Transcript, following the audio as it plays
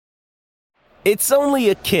It's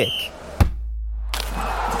only a kick,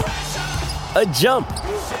 a jump,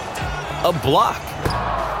 a block.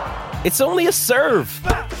 It's only a serve.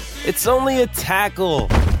 It's only a tackle,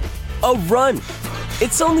 a run.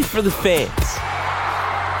 It's only for the fans.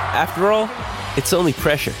 After all, it's only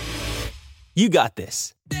pressure. You got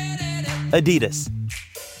this. Adidas.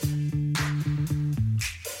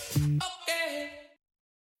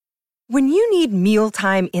 When you need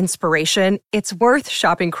mealtime inspiration, it's worth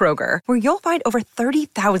shopping Kroger, where you'll find over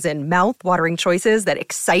 30,000 mouth-watering choices that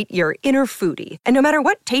excite your inner foodie. And no matter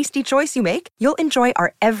what tasty choice you make, you'll enjoy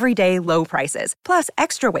our everyday low prices, plus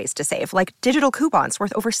extra ways to save, like digital coupons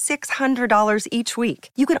worth over $600 each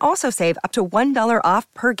week. You can also save up to $1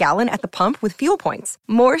 off per gallon at the pump with fuel points.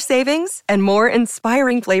 More savings and more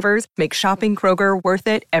inspiring flavors make shopping Kroger worth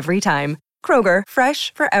it every time. Kroger,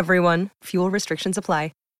 fresh for everyone. Fuel restrictions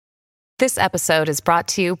apply. This episode is brought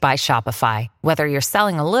to you by Shopify. Whether you're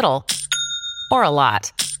selling a little or a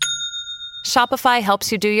lot, Shopify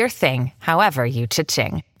helps you do your thing, however you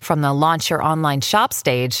cha-ching. From the launch your online shop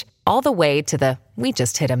stage, all the way to the we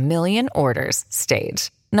just hit 1 million orders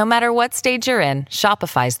stage. No matter what stage you're in,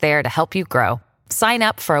 Shopify's there to help you grow. Sign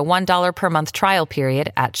up for a $1 per month trial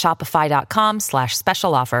period at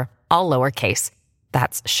shopify.com/special offer, all lowercase.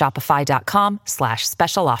 That's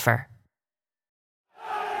shopify.com/special offer.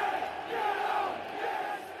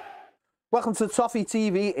 Welcome to Toffee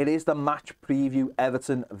TV. It is the match preview.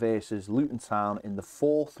 Everton versus Luton Town in the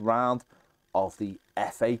 4th round of the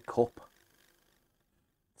FA Cup.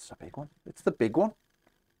 It's a big one. It's the big one.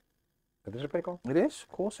 It is a big one. It is.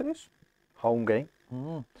 Of course it is. Home game.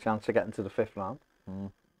 Chance of getting to the 5th round.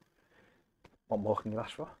 What more can you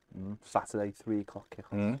ask for? Saturday, 3 o'clock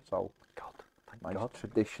kickoff. So, God, thank nice God.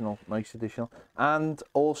 nice traditional. And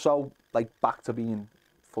also, like, back to being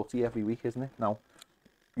footy every week, isn't it? Now,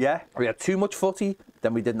 Yeah. we had too much footy,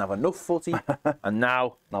 then we didn't have enough footy, and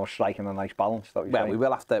now we're striking a nice balance. we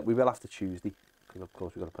will after Tuesday, because of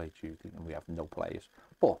course we've got to play Tuesday and we have no players.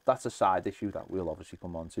 But that's a side issue that we'll obviously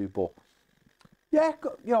come on to. But yeah,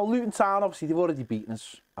 you know, Luton Town, obviously they've already beaten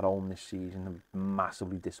us at home this season. A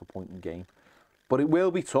massively disappointing game. But it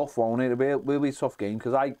will be tough, won't it? It will be a tough game,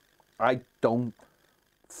 because I don't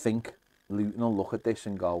think Luton will look at this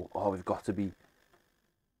and go, oh, we've got to be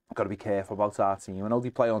careful about our team. I know they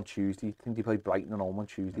play on Tuesday. I think they play Brighton at home on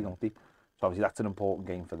Tuesday, don't they? So obviously that's an important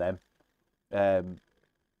game for them. Important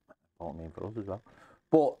game for us as well.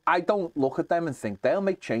 But I don't look at them and think they'll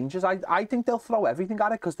make changes. I think they'll throw everything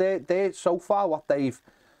at it, because they're so far what they've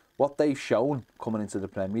shown coming into the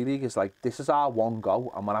Premier League is like, this is our one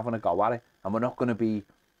go and we're having a go at it, and we're not going to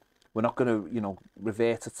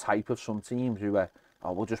revert to type of some teams who are,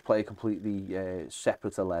 oh, we'll just play a completely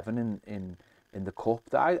separate 11 in the cup.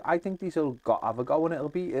 I think these will have a go, and it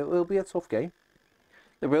will be a tough game.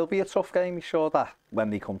 It will be a tough game. You saw that when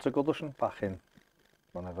they come to Goodison back in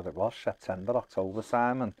whenever it was, September, October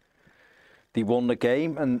time, and they won the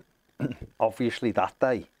game. And obviously that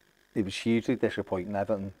day it was hugely disappointing.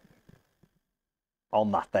 Everton, on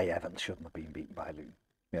that day, Everton shouldn't have been beaten by Luton.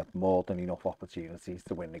 We had more than enough opportunities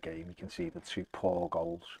to win the game. You can see the 2 poor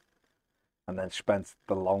goals, and then spent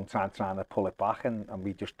the long time trying to pull it back, and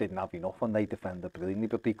we just didn't have enough, and they defended brilliantly,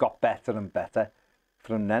 but they got better and better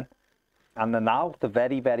from then. And they're now, they're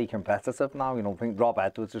very, very competitive now. You know, I think Rob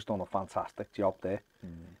Edwards has done a fantastic job there.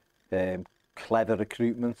 Clever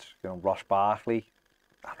recruitment. You know, Ross Barkley,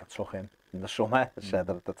 I took him in the summer, I said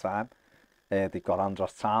it at the time. They've got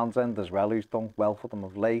Andros Townsend as well, who's done well for them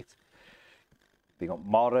of late. They got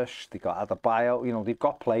Morris, they got Adebayo. You know, they've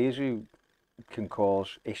got players who can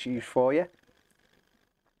cause issues for you.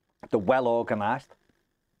 They're well organised,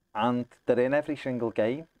 and they're in every single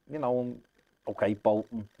game. You know, okay,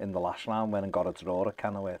 Bolton in the last round went and got a draw at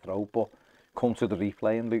Kenilworth Road, but come to the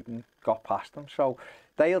replay and Luton got past them. So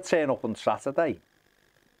they'll turn up on Saturday.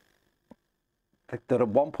 They're at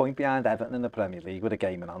 1 point behind Everton in the Premier League with a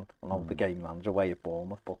game in hand. I know the game in hand's away at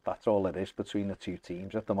Bournemouth, but that's all it is between the two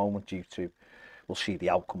teams at the moment, due to, we'll see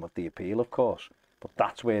the outcome of the appeal, of course. But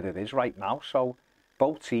that's where it is right now. So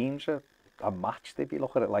both teams are matched, if you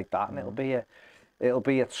look at it like that, and it'll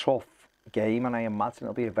be a tough game, and I imagine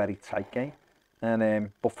it'll be a very tight game.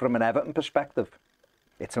 And but from an Everton perspective,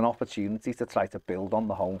 it's an opportunity to try to build on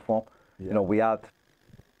the home form. Yeah. You know, we had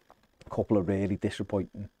a couple of really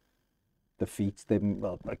disappointing defeats.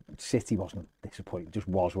 Like City wasn't disappointing, it just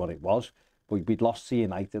was what it was. But we'd lost to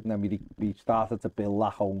United, and then we started to build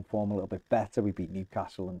that home form a little bit better. We beat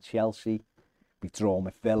Newcastle and Chelsea. We drawn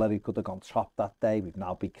with Villa, who could have gone top that day. We've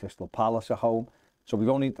now beat Crystal Palace at home. So we've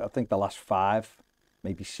only, I think, the last 5,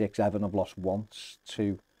 maybe 6, Everton have lost once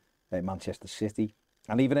to Manchester City.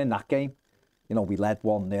 And even in that game, You know, we led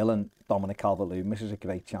 1-0 and Dominic Calvert-Lewin misses a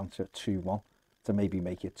great chance at 2-1 to maybe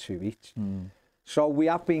make it 2 each. So we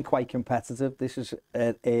have been quite competitive. This is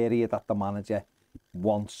an area that the manager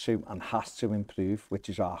wants to and has to improve, which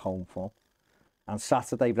is our home form. And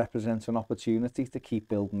Saturday represents an opportunity to keep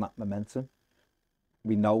building that momentum.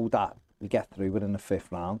 We know that we get through it in the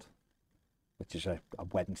 5th round, which is a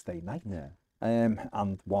Wednesday night. Yeah.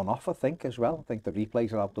 And one off, I think, as well. I think the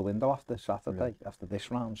replays are out the window after Saturday, after this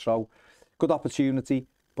round. So, good opportunity,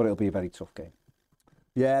 but it'll be a very tough game.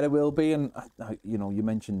 Yeah, it will be. And, you know, you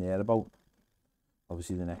mentioned there about,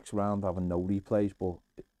 obviously, the next round having no replays. But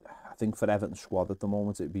I think for Everton's squad at the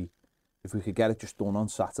moment, it'd be, if we could get it just done on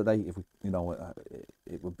Saturday, if we, you know,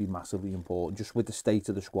 it would be massively important. Just with the state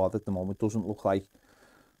of the squad at the moment, doesn't look like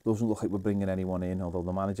we're bringing anyone in. Although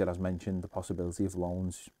the manager has mentioned the possibility of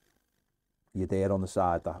loans. You're there on the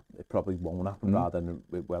side that it probably won't happen rather than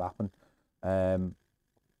it will happen.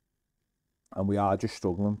 And we are just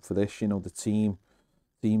struggling for this. You know, the team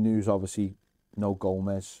news, obviously, no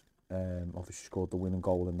Gomez. Obviously scored the winning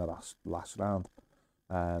goal in the last round.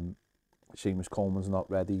 Seamus Coleman's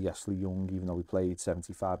not ready. Wesley Young, even though he played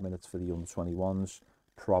 75 minutes for the under-21s,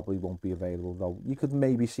 probably won't be available. Though you could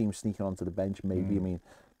maybe see him sneaking onto the bench. Maybe. I mean,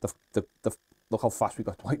 the look how fast we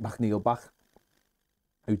got Dwight McNeil back,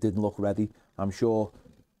 who didn't look ready. I'm sure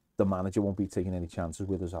the manager won't be taking any chances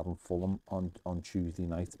with us having Fulham on Tuesday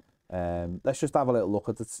night. Let's just have a little look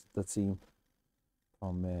at the team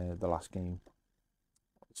from the last game.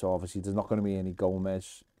 So obviously there's not going to be any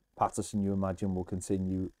Gomez. Patterson, you imagine, will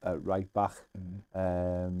continue at right back.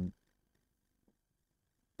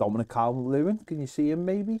 Dominic Calvert-Lewin, can you see him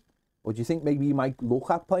maybe? Or do you think maybe he might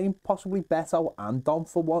look at playing possibly Beto and Dom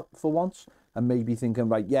for once? And maybe thinking,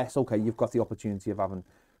 right, yes, okay, you've got the opportunity of having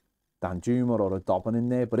Dan Juma or a Dobbin in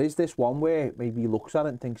there. But is this one where maybe he looks at it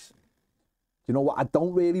and thinks, do you know what, I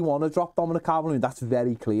don't really want to drop Dominic Calvert-Lewin. That's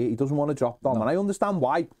very clear. He doesn't want to drop Dom. No. And I understand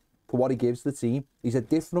why, for what he gives the team. He's a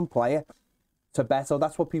different player to Beto.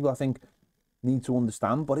 That's what people, I think, need to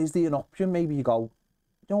understand. But is there an option? Maybe you go,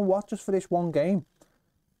 you know what, just for this one game,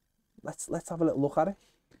 let's have a little look at it.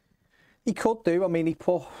 He could do. I mean,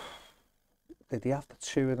 did he have the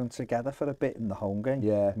two of them together for a bit in the home game?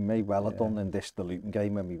 Yeah. He may well have done in the Luton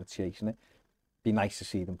game when we were chasing it. Be nice to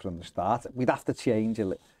see them from the start. We'd have to change a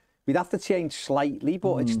little. We'd have to change slightly,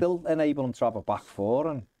 but it'd still enable him to have a back four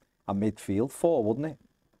and a midfield four, wouldn't it?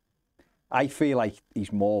 I feel like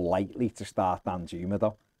he's more likely to start Dan Juma,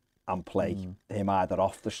 though, and play him either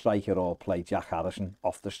off the striker or play Jack Harrison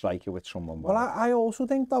off the striker with someone. Well, I also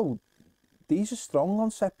think, though, these are strong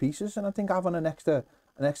on set pieces, and I think having an extra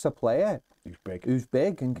player who's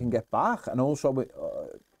big and can get back, and also with,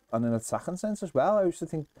 and an attacking sense as well. I used to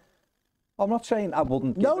think. I'm not saying I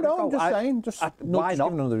wouldn't. Give it a go. I'm just saying. Why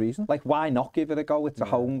not? Another reason. Like, why not give it a go? It's a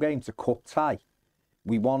home game. It's a cup tie.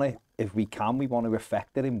 We want to, if we can, we want to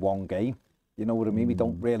affect it in one game. You know what I mean? We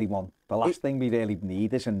don't really want. The last thing we really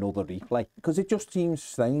need is another replay. Because it just seems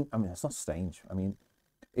strange. I mean, it's not strange. I mean,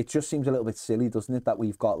 it just seems a little bit silly, doesn't it? That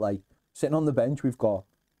we've got, like, sitting on the bench, we've got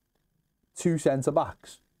two centre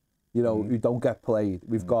backs, you know, who don't get played.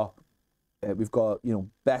 We've got, you know,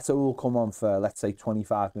 Beto will come on for, let's say,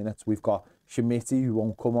 25 minutes. We've got Schmitty, who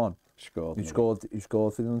won't come on. Who scored for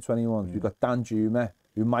the under-21s. We've got Dan Juma,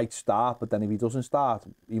 who might start, but then if he doesn't start,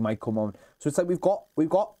 he might come on. So it's like we've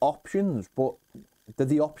got options, but they're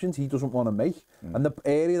the options he doesn't want to make. And the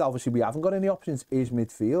area that obviously we haven't got any options is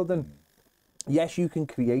midfield. And yes, you can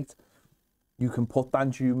create. You can put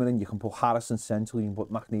Dan Juma in, you can put Harrison central, you can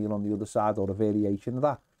put McNeil on the other side, or a variation of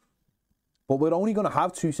that. But we're only going to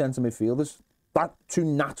have two centre midfielders, two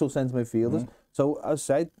natural centre midfielders. So as I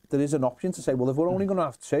said, there is an option to say, well, if we're only going to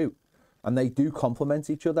have two, and they do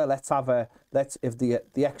complement each other, if the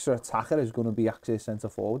extra attacker is going to be actually a centre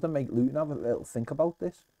forward, then make Luton have a little think about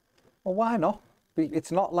this. Well, why not?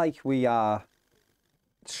 It's not like we are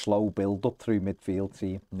slow build up through midfield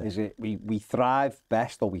team. No. Is it? We thrive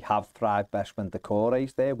best, or we have thrived best when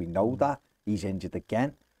Decore's there. We know that. He's injured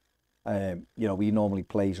again. You know, he normally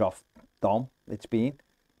plays off Dom, it's been,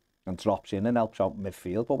 and drops in and helps out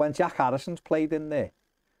midfield. But when Jack Harrison's played in there,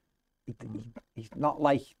 he's not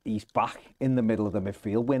like he's back in the middle of the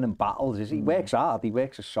midfield winning battles, is he? He works hard, he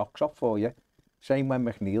works his socks off for you. Same when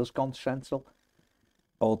McNeil's gone central,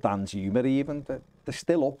 or Dan Juma even. They're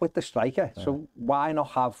still up with the striker, so why not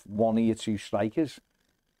have one of your two strikers?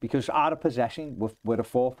 Because out of possession, we're a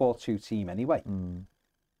 4-4-2 team anyway.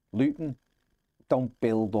 Luton don't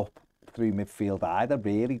build up through midfield either,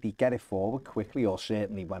 really. They get it forward quickly, or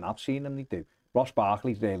certainly when I've seen them, they do. Ross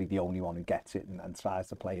Barkley's really the only one who gets it and tries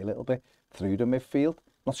to play a little bit through the midfield.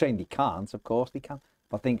 Not saying they can't, of course they can,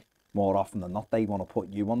 but I think more often than not they want to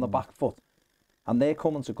put you on the back foot. and they're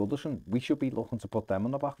coming to Goodison. We should be looking to put them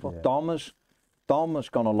on the back foot. Yeah. Dom has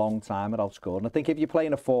gone a long time without scoring. I think if you're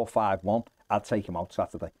playing a 4-5-1, I'd take him out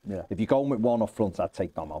Saturday. Yeah. If you're going with one up front, I'd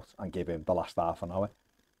take Dom out and give him the last half an hour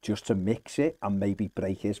just to mix it and maybe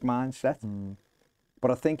break his mindset.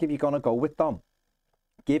 But I think if you're going to go with Dom,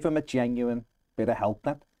 give him a genuine bit of help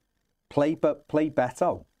then. Play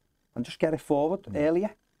Beto and just get it forward earlier.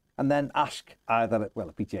 And then ask either, well,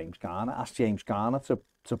 it'd be James Garner, ask James Garner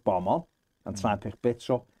to bomb on and try and pick bits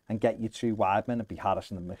up and get you 2 wide men. It'd be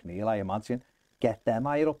Harrison and McNeil, I imagine. Get them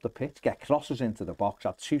higher up the pitch, get crosses into the box,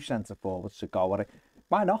 have 2 centre forwards to go at it.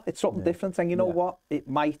 Why not? It's something different. And you know what? It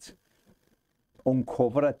might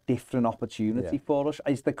uncover a different opportunity for us.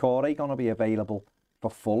 Is the Corey going to be available for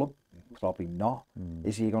Fulham? Probably not.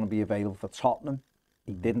 Is he going to be available for Tottenham?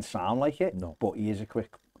 He didn't sound like it, but he is a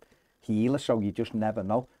quick healer, so you just never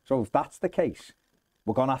know. So if that's the case,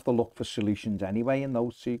 we're going to have to look for solutions anyway in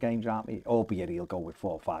those 2 games, aren't we? Albeit he'll go with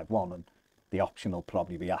 4-5-1 and the option will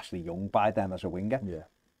probably be Ashley Young by then as a winger. Yeah.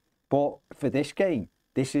 But for this game,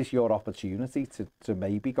 this is your opportunity to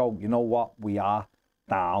maybe go, you know what, we are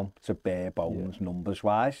down to bare bones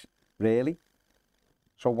numbers-wise, really.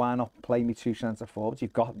 So why not play me 2 centre forwards? You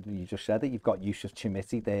just said it, you've got Yusuf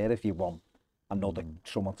Chimiti there if you want another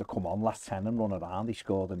someone to come on last 10 and run around. He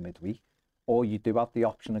scored in midweek. Or you do have the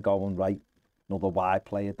option of going, right, another wide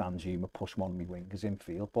player, Dan Zuma, push one of my wingers in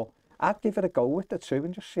field. But I'd give it a go with the 2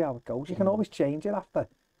 and just see how it goes. You can always change it after.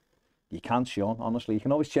 You can, Sean, honestly. You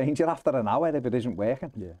can always change it after an hour if it isn't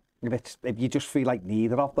working. Yeah. If you just feel like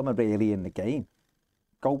neither of them are really in the game,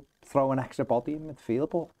 go throw an extra body in midfield.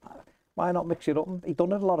 But why not mix it up? He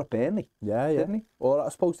done it a lot at Burnley, didn't he? Or I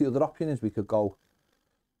suppose the other option is we could go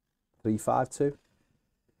 3-5-2.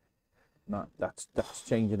 No, that's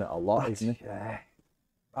changing it a lot, isn't it? Yeah.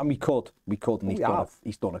 And we could, and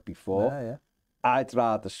he's done it before. Yeah, yeah. I'd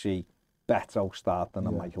rather see Beto start than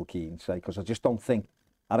a Michael Keane, say, because I just don't think,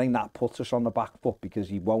 that puts us on the back foot, because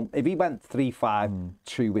he won't. If he went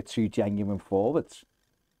 3-5-2 with 2 genuine forwards,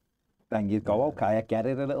 then you'd go, okay, I get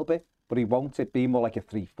it a little bit. But he won't. It'd be more like a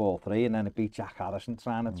 3-4-3, and then it'd be Jack Harrison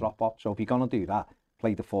trying to drop off. So if you're going to do that,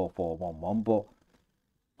 play the 4-4-1-1. But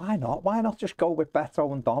why not? Why not just go with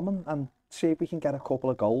Beto and Dom and see if we can get a couple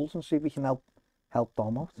of goals and see if we can help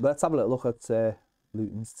Dom out? Let's have a little look at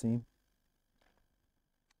Luton's team.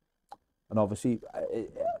 And obviously,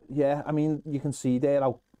 you can see there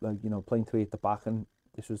how, playing 3 at the back, and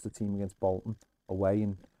this was the team against Bolton away,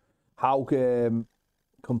 and how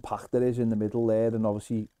compact it is in the middle there. And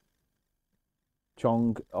obviously,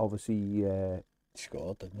 Chong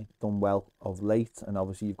scored, didn't he? Done well of late, and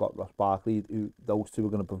obviously you've got Ross Barkley, who those 2 are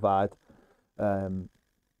going to provide the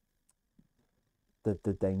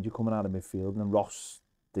danger coming out of midfield. And Ross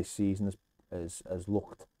this season has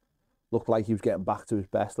looked like he was getting back to his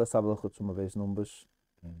best. Let's have a look at some of his numbers.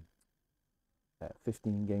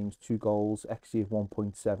 15 games, 2 goals, XG of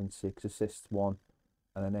 1.76, assists 1,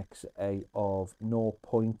 and an XA of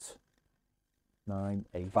 0.98.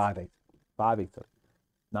 5-8. 5-8, sorry.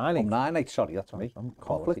 9-8. 9-8, sorry, that's right. I'm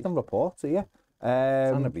conflicting reports here.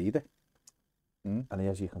 And a reader. And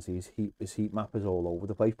as you can see, his heat map is all over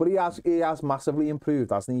the place. But he has massively improved,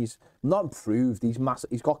 hasn't he? He's not improved. He's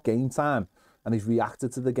got game time, and he's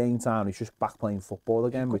reacted to the game time. He's just back playing football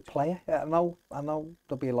again. He's a good player. I know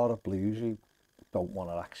there'll be a lot of Blues who don't want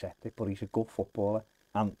to accept it, but he's a good footballer.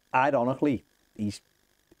 And ironically,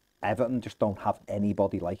 Everton just don't have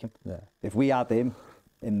anybody like him. Yeah. If we had him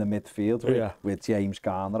in the midfield with James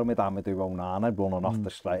Garner and with Amadou Onana running off the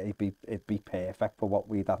straight, it'd be perfect for what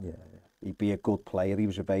we'd have. Yeah. He'd be a good player. He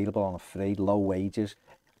was available on a free, low wages.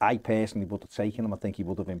 I personally would have taken him. I think he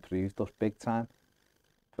would have improved us big time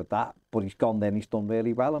for that. But he's gone then, he's done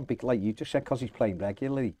really well. And like you just said, because he's playing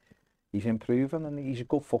regularly, he's improving and he's a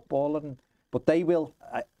good footballer. But they will,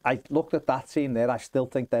 I looked at that team there, I still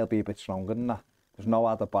think they'll be a bit stronger than that. There's no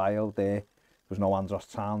Adebayo there. There's no Andros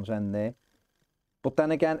Townsend there. But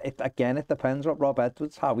then again, it depends what Rob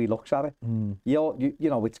Edwards, how he looks at it. You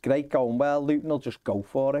know, it's great going, well, Luton will just go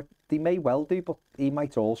for it. They may well do, but he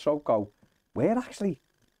might also go, we're actually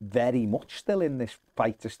very much still in this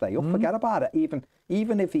fight to stay up. Forget about it.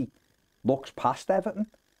 Even if he looks past Everton,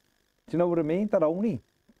 do you know what I mean?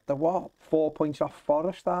 They're what, 4 points off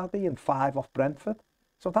Forest, are they? And 5 off Brentford.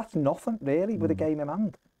 So that's nothing, really, with a game in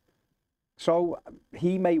hand. So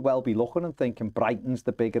he may well be looking and thinking Brighton's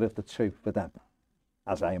the bigger of the 2 for them.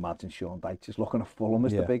 As I imagine Sean Dyche is looking at Fulham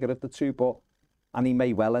as the bigger of the 2, and he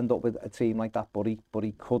may well end up with a team like that, but he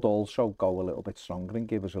could also go a little bit stronger and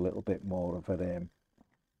give us a little bit more of a,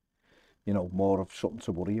 more of something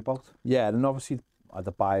to worry about. Yeah, and obviously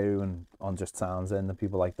Adebayo and Andros Townsend and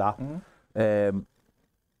people like that.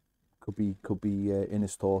 could be in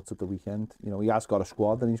his thoughts at the weekend. You know, he has got a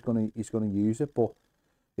squad and he's gonna use it, but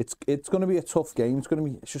it's gonna be a tough game. It's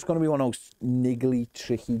just gonna be one of those niggly,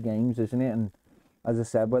 tricky games, isn't it? And as I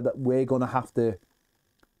said, we're gonna have to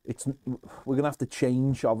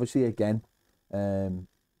change obviously again.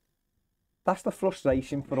 That's the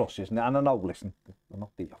frustration for us, isn't it? And I know, listen, we're not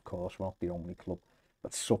the only club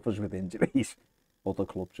that suffers with injuries. Other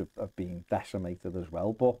clubs have been decimated as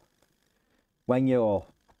well. But when and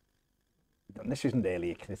this isn't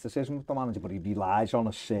really a criticism of the manager, but he relies on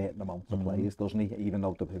a certain amount of players, doesn't he? Even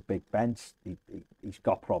though there's a big bench, he's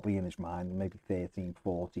got probably in his mind maybe 13,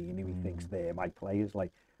 14 who he thinks they're my players,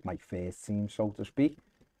 like my first team, so to speak.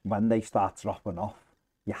 When they start dropping off,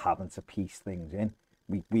 you're having to piece things in.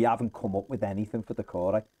 We haven't come up with anything for the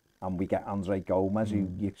core, and we get Andre Gomez, who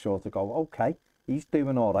you sort of go, okay, he's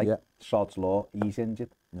doing all right. Yeah. Sod's law, he's injured.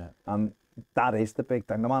 Yeah. And that is the big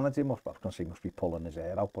thing. The manager must be pulling his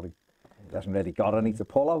hair out, but he hasn't really got any to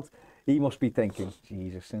pull out. He must be thinking,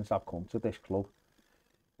 Jesus, since I've come to this club,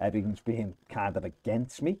 everything's been kind of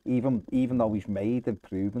against me, even though he's made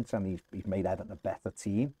improvements and he's made Everton a better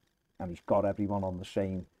team, and he's got everyone on the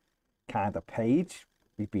same kind of page.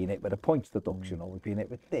 We've been hit with a points deduction, or we've been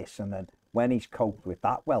hit with this, and then when he's coped with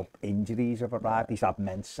that, well, injuries have arrived. He's had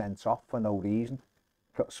men sent off for no reason,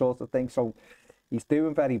 sort of thing. So he's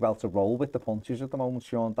doing very well to roll with the punches at the moment,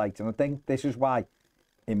 Sean Dyche. And I think this is why,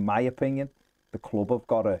 in my opinion, the club have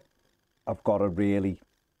got to really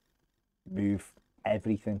move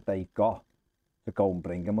everything they've got to go and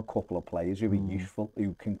bring him a couple of players who are useful,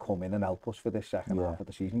 who can come in and help us for this second half of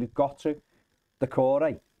the season. We've got to. The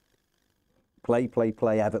core,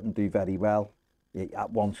 play. Everton do very well.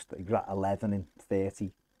 At once, he was at 11 in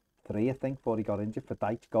 33, I think, before he got injured. For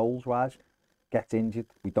Dyche, goals-wise, gets injured.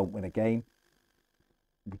 We don't win a game.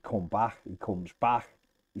 We come back. He comes back.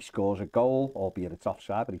 He scores a goal, albeit it's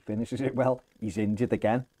offside, but he finishes it well. He's injured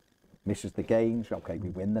again. Misses the games. Okay, we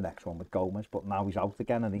win the next one with Gomez, but now he's out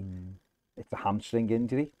again, and it's a hamstring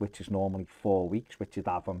injury, which is normally 4 weeks, which you'd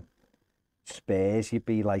have him. Spurs, you'd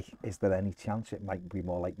be like, is there any chance it might be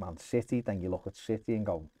more like Man City? Then you look at City and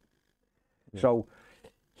go, so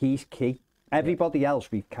he's key. Everybody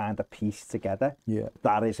else we've kind of pieced together. Yeah,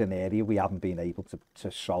 that is an area we haven't been able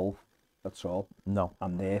to solve at all. No,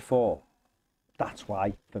 and therefore that's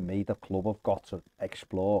why for me the club have got to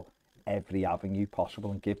explore every avenue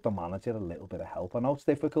possible and give the manager a little bit of help. I know it's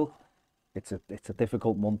difficult. It's a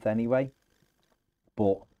difficult month anyway,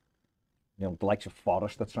 but you know, the likes of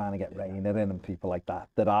Forest are trying to get Rayner in and people like that.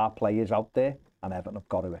 There are players out there, and Everton have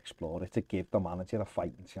got to explore it to give the manager a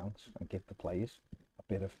fighting chance and give the players a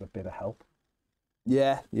bit of help.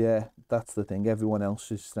 Yeah, that's the thing. Everyone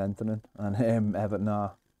else is strengthening, and Everton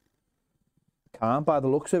can't by the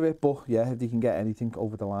looks of it. But yeah, if they can get anything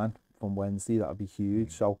over the line from Wednesday, that would be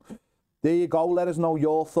huge. So there you go. Let us know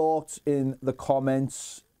your thoughts in the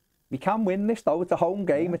comments. We can win this though. It's a home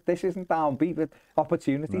game. If this isn't downbeat, with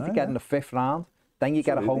opportunity to get in the 5th round, then you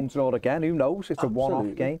get a home draw again. Who knows? It's a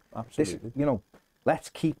one-off game. Absolutely. This, let's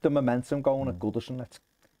keep the momentum going at Goodison. Let's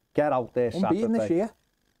get out there Unbeaten Saturday. This year.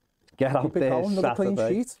 Get out there Saturday clean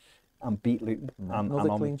sheet. And beat Luton. Another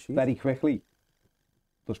clean sheet. Very quickly,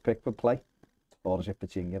 does Pickford play? Or is it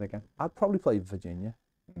Virginia again? I'd probably play Virginia.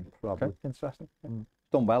 Probably. Okay. Interesting.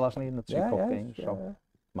 Done well, hasn't he, in the two cup games? So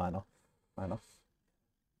why not?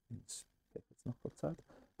 It's not upside.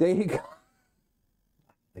 There you go.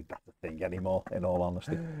 I think that's the thing anymore, in all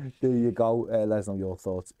honesty. There you go. Let us know your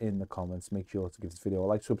thoughts in the comments. Make sure to give this video a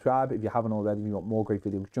like, subscribe if you haven't already. If you want more great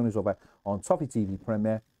videos, join us over on Toffee TV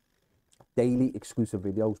Premier. Daily exclusive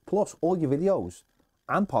videos, plus all your videos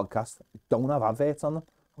and podcasts don't have adverts on them.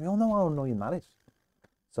 We all know how annoying that is.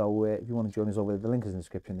 So if you want to join us over there, the link is in the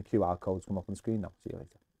description. The QR codes come up on the screen now. See you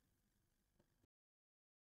later.